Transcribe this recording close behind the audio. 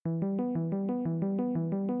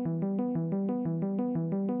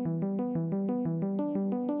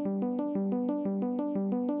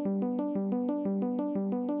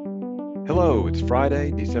Hello, it's Friday,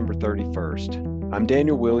 December 31st. I'm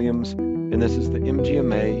Daniel Williams, and this is the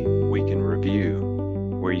MGMA Week in Review,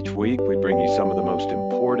 where each week we bring you some of the most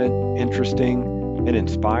important, interesting, and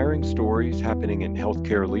inspiring stories happening in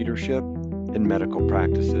healthcare leadership and medical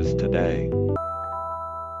practices today.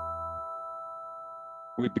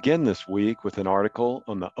 We begin this week with an article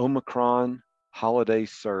on the Omicron holiday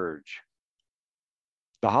surge.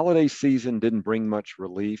 The holiday season didn't bring much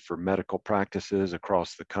relief for medical practices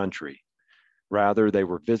across the country. Rather, they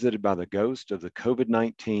were visited by the ghost of the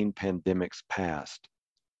COVID-19 pandemic's past.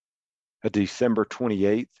 A December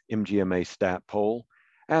 28th MGMA stat poll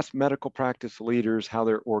asked medical practice leaders how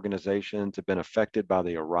their organizations have been affected by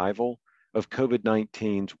the arrival of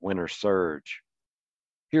COVID-19's winter surge.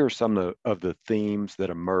 Here are some of the themes that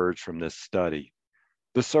emerged from this study.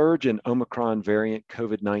 The surge in Omicron variant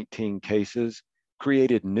COVID-19 cases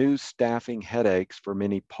created new staffing headaches for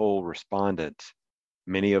many poll respondents,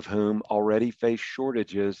 many of whom already face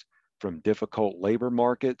shortages from difficult labor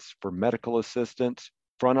markets for medical assistants,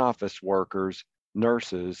 front office workers,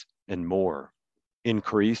 nurses, and more.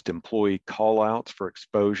 Increased employee callouts for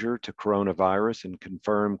exposure to coronavirus and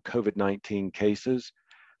confirmed COVID-19 cases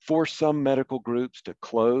forced some medical groups to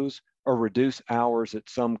close or reduce hours at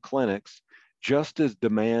some clinics, just as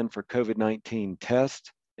demand for COVID-19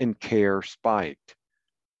 tests and care spiked.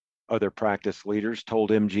 Other practice leaders told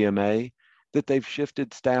MGMA that they've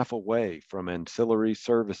shifted staff away from ancillary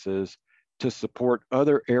services to support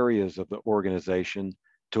other areas of the organization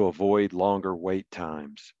to avoid longer wait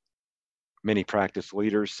times. Many practice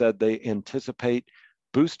leaders said they anticipate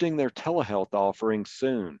boosting their telehealth offerings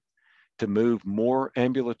soon to move more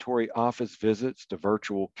ambulatory office visits to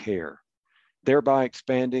virtual care, thereby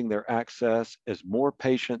expanding their access as more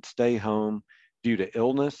patients stay home due to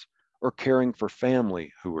illness or caring for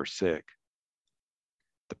family who are sick.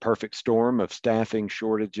 The perfect storm of staffing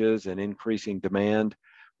shortages and increasing demand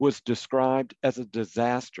was described as a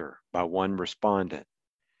disaster by one respondent,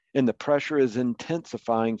 and the pressure is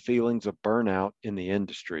intensifying feelings of burnout in the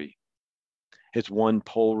industry. As one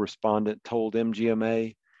poll respondent told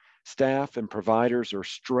MGMA, staff and providers are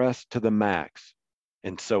stressed to the max,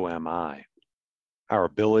 and so am I. Our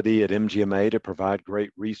ability at MGMA to provide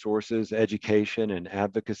great resources, education, and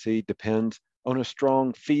advocacy depends on a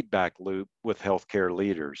strong feedback loop with healthcare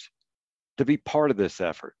leaders. To be part of this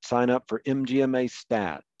effort, sign up for MGMA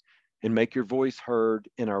Stat and make your voice heard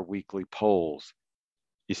in our weekly polls.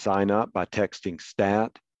 You sign up by texting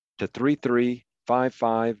STAT to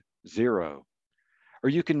 33550, or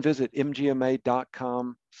you can visit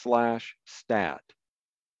mgma.com/stat.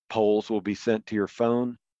 Polls will be sent to your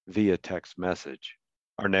phone via text message.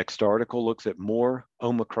 Our next article looks at more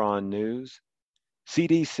Omicron news.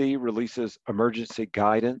 CDC releases emergency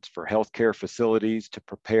guidance for healthcare facilities to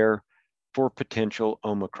prepare for potential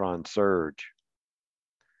Omicron surge.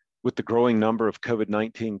 With the growing number of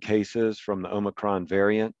COVID-19 cases from the Omicron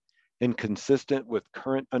variant, and consistent with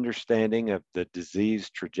current understanding of the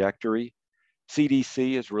disease trajectory,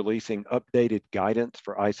 CDC is releasing updated guidance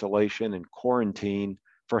for isolation and quarantine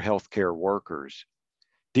for healthcare workers,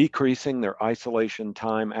 decreasing their isolation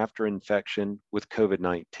time after infection with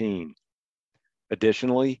COVID-19.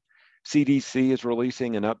 Additionally, CDC is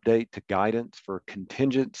releasing an update to guidance for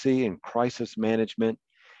contingency and crisis management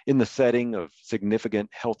in the setting of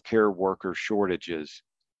significant healthcare worker shortages.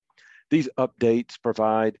 These updates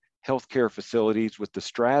provide healthcare facilities with the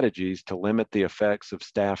strategies to limit the effects of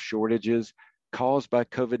staff shortages caused by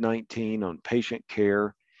COVID-19 on patient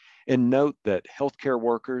care, and note that healthcare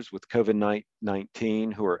workers with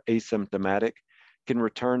COVID-19 who are asymptomatic can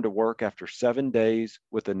return to work after 7 days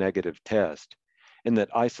with a negative test, and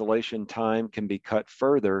that isolation time can be cut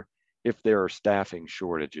further if there are staffing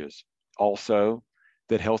shortages. Also,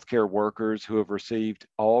 that healthcare workers who have received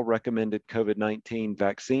all recommended COVID-19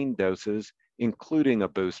 vaccine doses, including a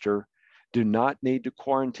booster, do not need to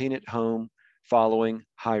quarantine at home following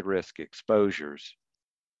high-risk exposures.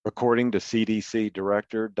 According to CDC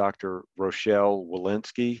Director Dr. Rochelle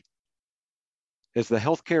Walensky, as the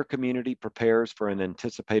healthcare community prepares for an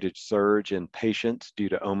anticipated surge in patients due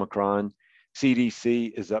to Omicron,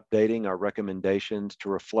 CDC is updating our recommendations to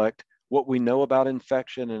reflect what we know about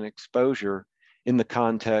infection and exposure in the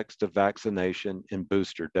context of vaccination and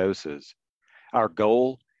booster doses. Our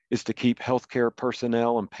goal is to keep healthcare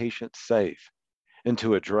personnel and patients safe and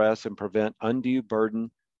to address and prevent undue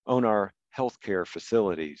burden on our healthcare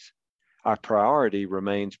facilities. Our priority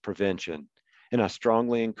remains prevention, and I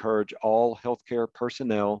strongly encourage all healthcare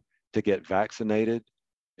personnel to get vaccinated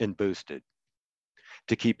and boosted.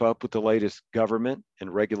 To keep up with the latest government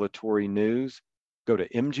and regulatory news, go to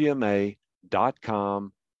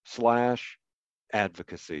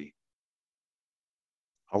mgma.com/advocacy.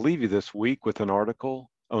 I'll leave you this week with an article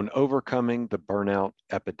on overcoming the burnout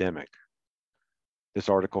epidemic. This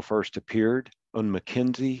article first appeared on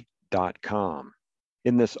McKinsey.com.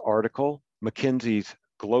 In this article, McKinsey's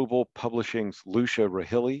Global Publishing's Lucia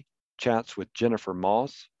Rahilly chats with Jennifer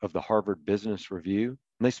Moss of the Harvard Business Review,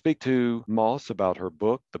 and they speak to Moss about her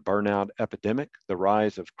book, The Burnout Epidemic, The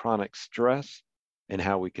Rise of Chronic Stress, and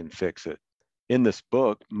How We Can Fix It. In this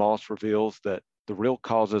book, Moss reveals that the real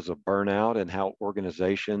causes of burnout and how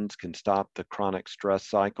organizations can stop the chronic stress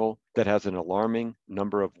cycle that has an alarming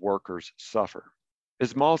number of workers suffer.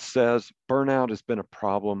 As Moss says, burnout has been a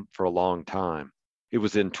problem for a long time. It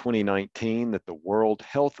was in 2019 that the World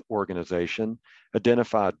Health Organization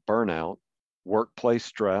identified burnout, workplace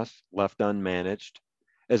stress left unmanaged,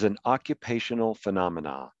 as an occupational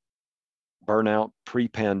phenomenon. Burnout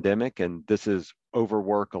pre-pandemic, and this is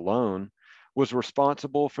overwork alone, was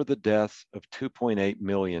responsible for the deaths of 2.8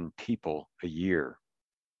 million people a year.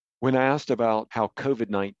 When asked about how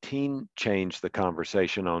COVID-19 changed the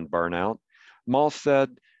conversation on burnout, Moss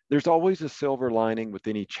said, "There's always a silver lining with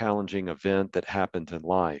any challenging event that happens in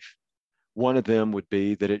life. One of them would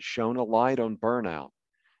be that it's shown a light on burnout,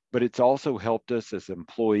 but it's also helped us as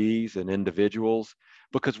employees and individuals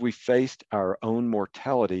because we faced our own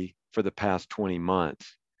mortality for the past 20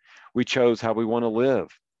 months. We chose how we want to live,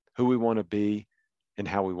 who we want to be, and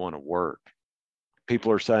how we want to work."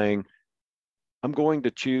 People are saying, "I'm going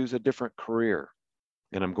to choose a different career,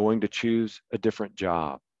 and I'm going to choose a different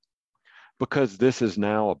job." Because this is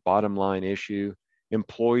now a bottom line issue,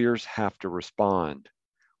 employers have to respond.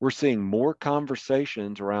 We're seeing more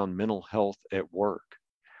conversations around mental health at work.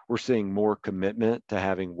 We're seeing more commitment to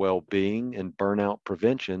having well-being and burnout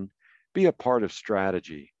prevention be a part of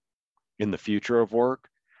strategy. In the future of work,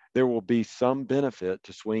 there will be some benefit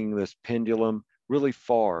to swinging this pendulum really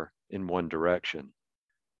far in one direction.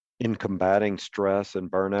 In combating stress and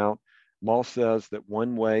burnout, Moss says that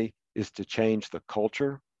one way is to change the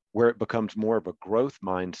culture where it becomes more of a growth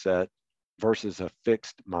mindset versus a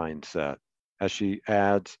fixed mindset. As she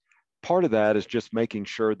adds, part of that is just making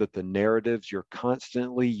sure that the narratives you're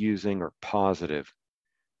constantly using are positive.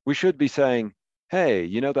 We should be saying, "Hey,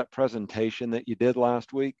 you know that presentation that you did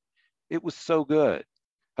last week? It was so good.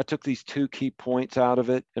 I took these 2 key points out of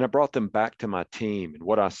it and I brought them back to my team, and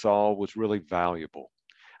what I saw was really valuable.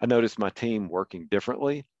 I noticed my team working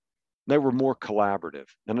differently. They were more collaborative,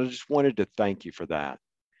 and I just wanted to thank you for that."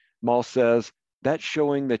 Moss says, that's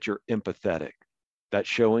showing that you're empathetic. That's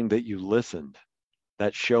showing that you listened.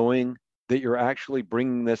 That's showing that you're actually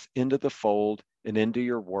bringing this into the fold and into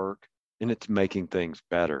your work, and it's making things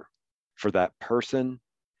better. For that person,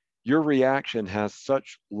 your reaction has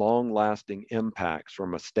such long-lasting impacts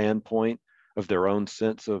from a standpoint of their own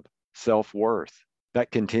sense of self-worth.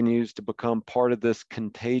 That continues to become part of this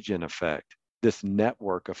contagion effect, this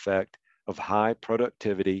network effect of high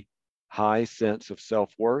productivity, high sense of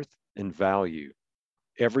self-worth and value.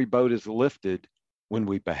 Every boat is lifted when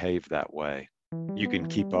we behave that way. You can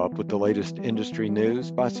keep up with the latest industry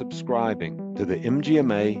news by subscribing to the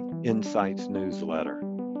MGMA Insights newsletter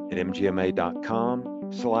at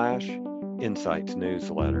mgma.com/insights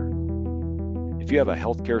newsletter. If you have a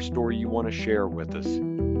healthcare story you want to share with us,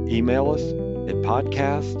 email us at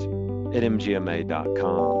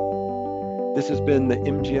podcast@mgma.com. This has been the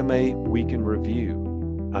MGMA Week in Review.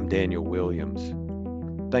 I'm Daniel Williams.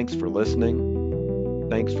 Thanks for listening.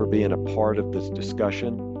 Thanks for being a part of this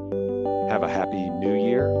discussion. Have a happy new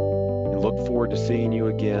year and look forward to seeing you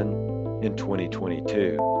again in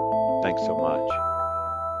 2022. Thanks so much.